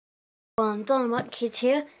Dynamite Kid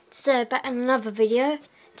here. Today back in another video.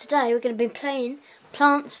 Today we're going to be playing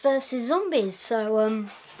Plants vs Zombies. So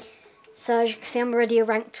as you can see, I'm already a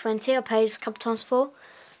rank 20. I played this a couple times before.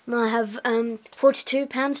 And I have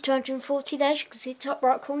 £42, 240 there, as you can see top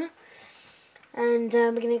right corner. And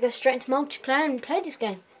we're going to go straight into multiplayer and play this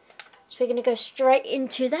game. So we're going to go straight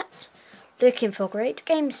into that. Looking for great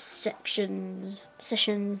game sessions.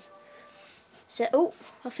 So, oh,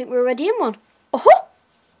 I think we're already in one. Oh!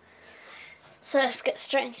 So let's get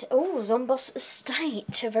straight into Zomboss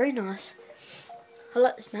Estate. Very nice. I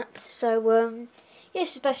like this map. So yeah,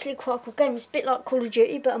 this is basically quite a cool game. It's a bit like Call of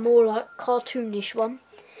Duty, but a more like cartoonish one.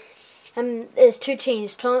 And there's two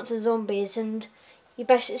teams, plants and zombies, and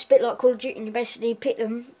it's a bit like Call of Duty, and you basically pick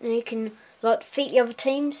them and you can like defeat the other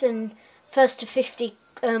teams, and first to 50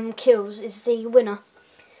 kills is the winner.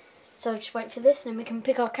 So just wait for this, and then we can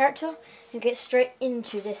pick our character and get straight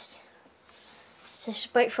into this. So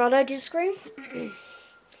just wait for our loading screen.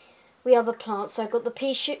 We have a plant. So I've got the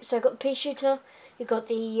pea shooter. You've got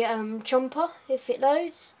the chomper if it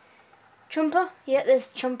loads. Chomper, yeah,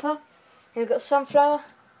 there's chomper. And we've got sunflower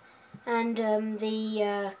and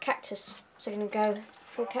the cactus. So I'm gonna go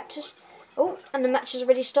for cactus. Oh, and the match has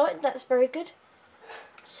already started. That's very good.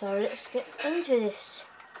 So let's get into this.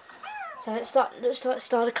 So it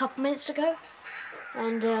started a couple minutes ago,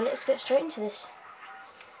 and let's get straight into this.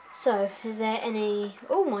 So, is there any...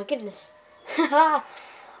 Oh my goodness. I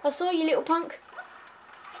saw you, little punk.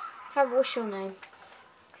 What's your name?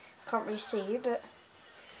 Can't really see you, but...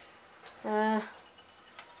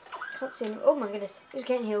 can't see him. Oh my goodness, who's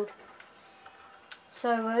getting healed?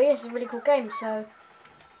 So, yeah, it's a really cool game, so...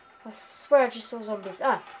 I swear I just saw zombies.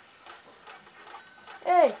 Ah!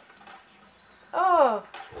 Hey! Oh!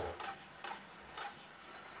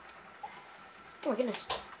 Oh my goodness.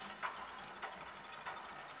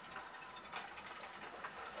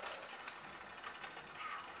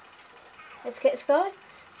 Let's get this guy.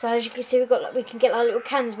 So as you can see, we can get like little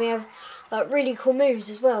cannons. We have like really cool moves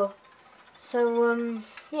as well. So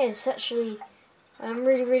yeah, it's actually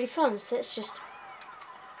really fun. So let's just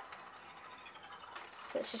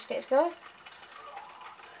get this guy.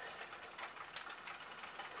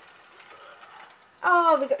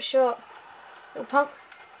 Oh, we got shot. Little punk.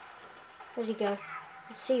 Where'd he go?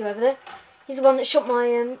 I see you over there. He's the one that shot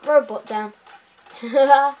my robot down. So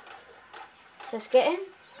let's get him.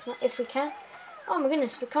 If we can. Oh my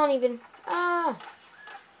goodness, we can't even... Ah!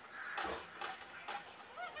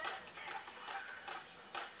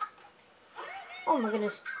 Oh my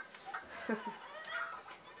goodness.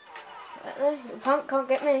 Little punk, can't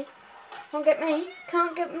get me. Can't get me.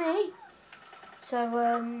 Can't get me.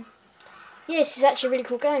 So, yeah, this is actually a really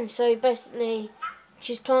cool game. So, basically,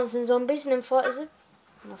 choose plants and zombies and then fight as them.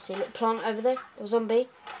 And I see a little plant over there. Or zombie.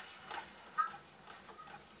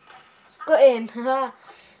 Got him. Haha.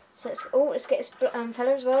 So let's get this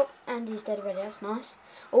fella as well, and he's dead already. That's nice.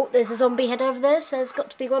 Oh, there's a zombie head over there, so there's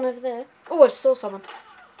got to be one over there. Oh, I just saw someone.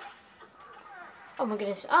 Oh my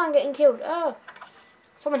goodness! Oh, I'm getting killed. Oh,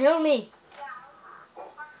 someone help me!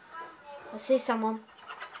 I see someone.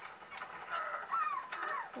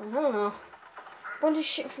 I don't know. I want to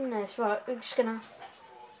shoot from this. Right, we're just gonna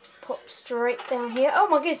pop straight down here. Oh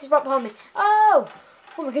my goodness, he's right behind me. Oh!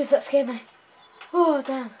 Oh my goodness, that scared me. Oh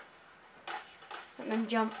damn! And then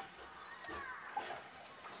jump.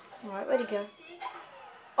 Alright, where'd he go?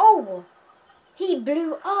 Oh! He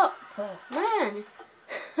blew up! Man!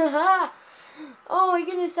 Oh my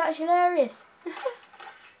goodness, that's hilarious!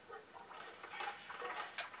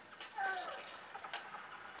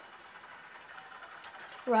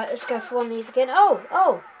 Right, let's go for one of these again.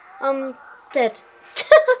 Oh! I'm dead.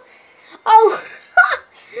 Oh!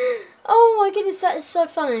 Oh my goodness, that is so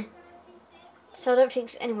funny. So I don't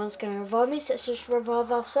think anyone's going to revive me, so let's just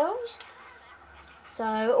revive ourselves. So,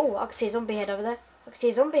 oh, I can see a zombie head over there. I can see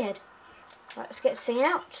a zombie head. Right, let's get this thing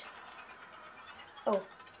out. Oh.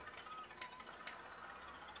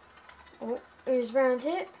 Oh, who's round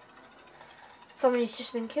here? Someone who's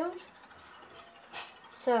just been killed.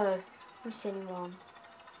 So, let me see anyone.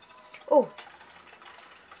 Oh.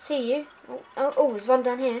 See you. Oh, there's one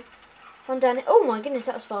down here. One down here. Oh my goodness,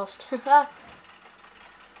 that was fast. Oh,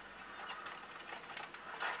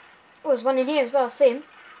 there's one in here as well. I see him.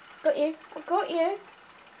 Got you. I've got you.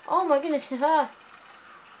 Oh my goodness. Where'd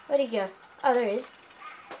he go? Oh, there he is.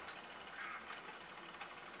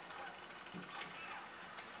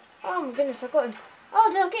 Oh my goodness, I got him. Oh,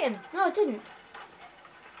 did I get him? No, I didn't.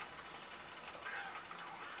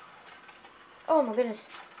 Oh my goodness.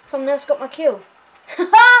 Someone else got my kill. You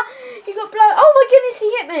got blown. Oh my goodness, he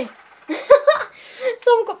hit me.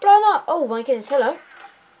 Someone got blown up. Oh my goodness, hello.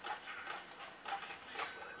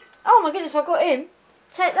 Oh Oh my goodness, I got him.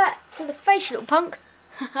 Take that to the face, you little punk.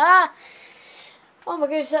 Oh my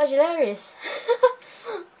goodness, that's hilarious.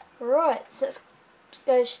 Right, so let's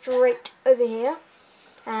go straight over here.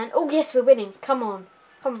 And, oh yes, we're winning. Come on.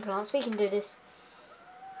 Come on, plants, we can do this.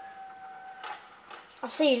 I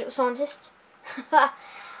see you, little scientist. Oh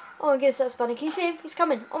my goodness, that's funny. Can you see him? He's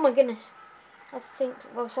coming. Oh my goodness. I think,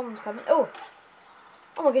 well, someone's coming. Oh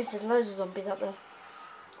my goodness, there's loads of zombies up there.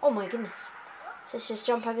 Oh my goodness. So let's just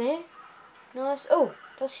jump over here. Nice. Oh,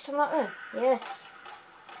 do I see someone up there? Yes.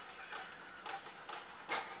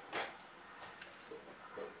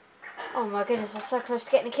 Oh my goodness, I'm so close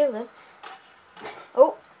to getting a kill then.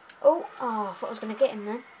 Oh, I thought I was going to get him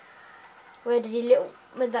then. Where'd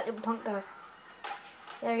that little punk go?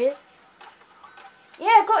 There he is. Yeah,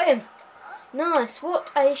 I got him. Nice,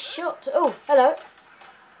 what a shot. Oh, hello.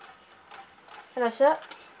 Hello, sir.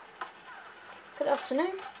 Good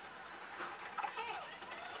afternoon.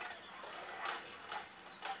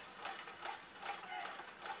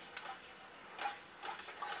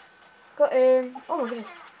 Got him. Oh my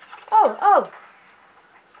goodness. Oh.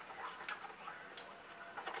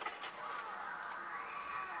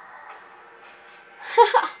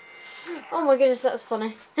 Oh my goodness, that's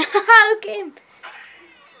funny. Look at him.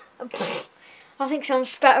 I think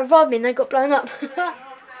someone's about to revive me and they got blown up.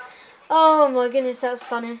 Oh my goodness, that's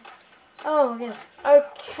funny. Oh my goodness.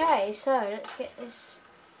 Okay, so let's get this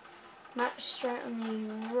match straight on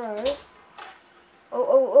the road.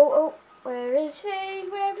 Oh. Where is he?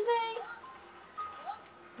 Where is he?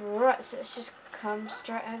 Right, so let's just come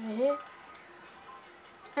straight over here.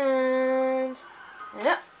 And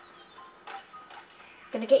yeah.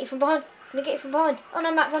 Gonna get you from behind. Oh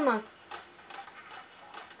no, Matt Van Mo.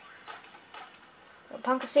 Got a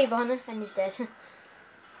punk of sea behind her, and he's dead.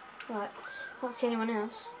 Right, can't see anyone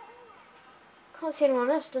else.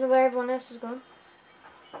 Don't know where everyone else has gone.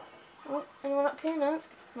 Oh, anyone up here? No.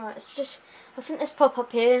 Right, it's just, I think let's pop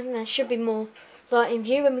up here, and there should be more light in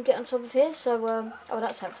view when we get on top of here, so, oh,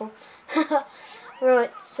 that's helpful.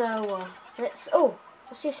 Right, so,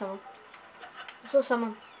 I see someone. I saw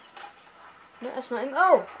someone. No, that's not him.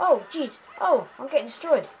 Oh, jeez. Oh, I'm getting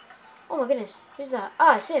destroyed. Oh my goodness, who's that?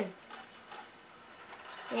 Ah, it's him.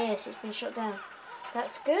 Yes, it's been shot down.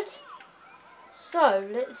 That's good. So,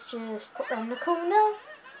 let's just pop round the corner.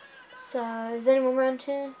 So, is anyone around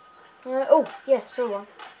here? Oh, yeah, saw one.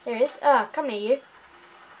 There he is. Ah, come here, you.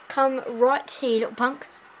 Come right here, little punk.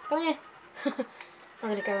 Come here. I'm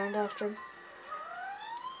going to go around after him.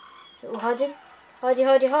 Little hiding.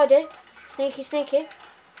 Hidey. Sneaky.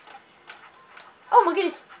 Oh my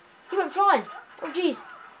goodness. He went flying. Oh jeez.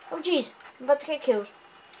 I'm about to get killed.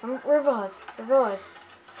 Revive.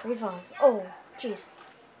 Oh, jeez.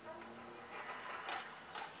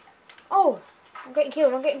 Oh, I'm getting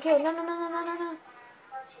killed. No.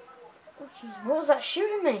 Oh, jeez. What was that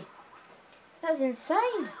shooting me? That was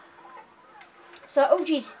insane. So, oh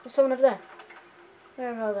jeez, there's someone over there.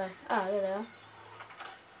 Where are they? Ah, there they are.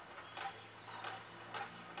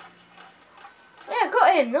 Yeah,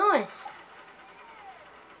 got him. Nice.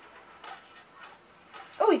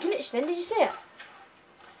 Oh, he glitched then. Did you see it?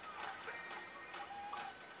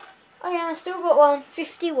 Oh yeah, I still got one.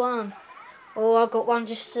 51. Oh, I got one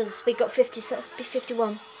just as we got 50, so that's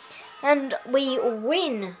 51. And we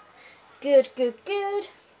win. Good.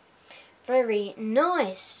 Very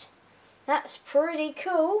nice. That's pretty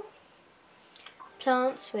cool.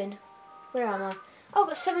 Plants win. Where am I? Oh, I've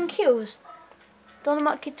got 7 kills.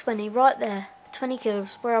 Dynamite Kid 20, right there. 20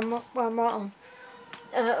 kills. Where I'm right on.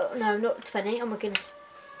 No, not 20. Oh my goodness.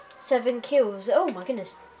 7 kills. Oh my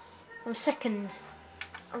goodness. I'm second.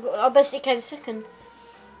 I basically came second.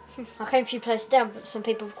 I came a few places down, but some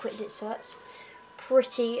people have quitted it, so that's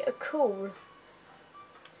pretty cool.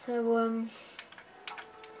 So,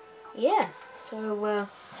 yeah. So,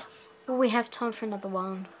 will we have time for another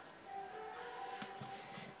one?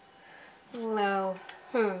 Well,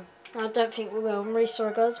 I don't think we will. I'm really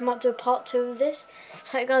sorry, guys. I might do a part 2 of this.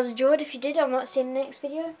 So, hope you guys enjoyed. If you did, I might see you in the next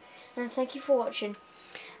video. And thank you for watching.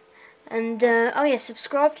 And, oh yeah,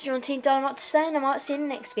 subscribe to join Team Dynamite to stay, and I might see you in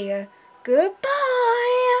the next video. Goodbye!